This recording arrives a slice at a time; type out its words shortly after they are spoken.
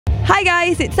Hi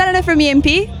guys, it's Selena from EMP.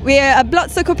 We're at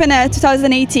Bloodstock Open Air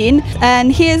 2018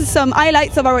 and here's some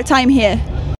highlights of our time here.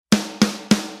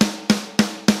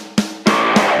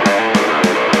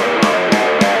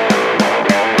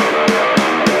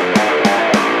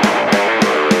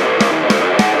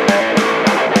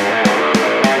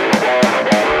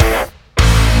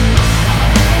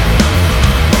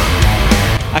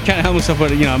 I can't help myself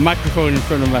with a microphone in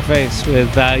front of my face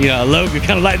with a logo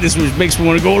kind of like this, which makes me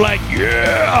want to go like,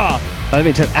 yeah! I've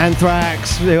been to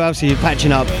Anthrax. Who else are you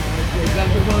patching up?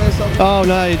 Oh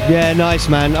no, yeah, nice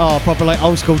man. Oh, proper like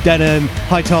old school denim,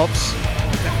 high tops.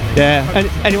 Yeah.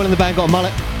 Anyone in the band got a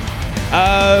mullet?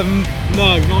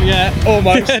 No, not yet.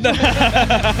 Almost.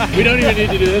 We don't even need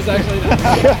to do this actually.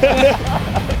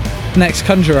 Next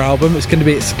Conjurer album, it's going to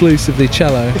be exclusively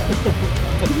cello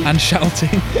and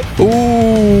shouting.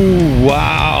 Ooh,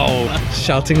 wow.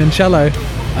 Shouting and cello.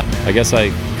 I guess I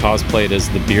cosplayed as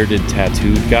the bearded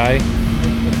tattooed guy.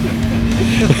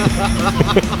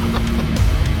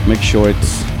 Make sure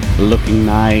it's looking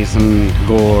nice and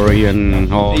gory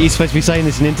and all. You're supposed to be saying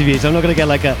this in interviews. I'm not going to get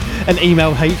like an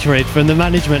email hatred from the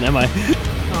management, am I?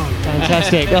 Oh,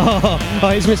 fantastic. Oh,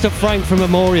 it's Mr. Frank from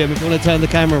Memoriam, if you want to turn the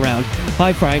camera around.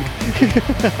 Hi, Frank.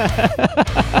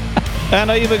 And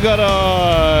I even got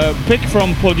a pic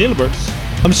from Paul Gilbert's.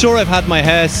 I'm sure I've had my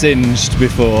hair singed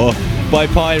before by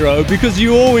pyro, because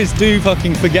you always do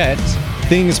fucking forget.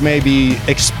 Things may be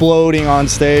exploding on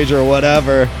stage or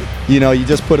whatever, you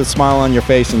just put a smile on your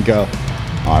face and go,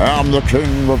 I am the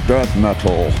king of death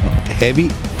metal. Heavy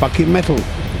fucking metal.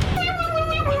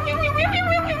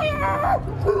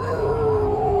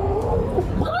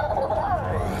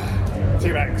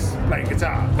 T-Rex playing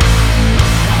guitar.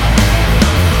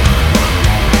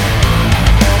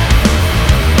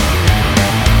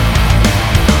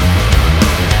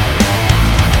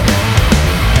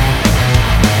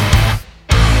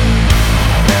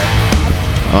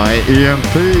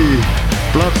 EMP,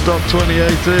 Bloodstock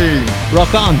 2018.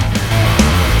 Rock on.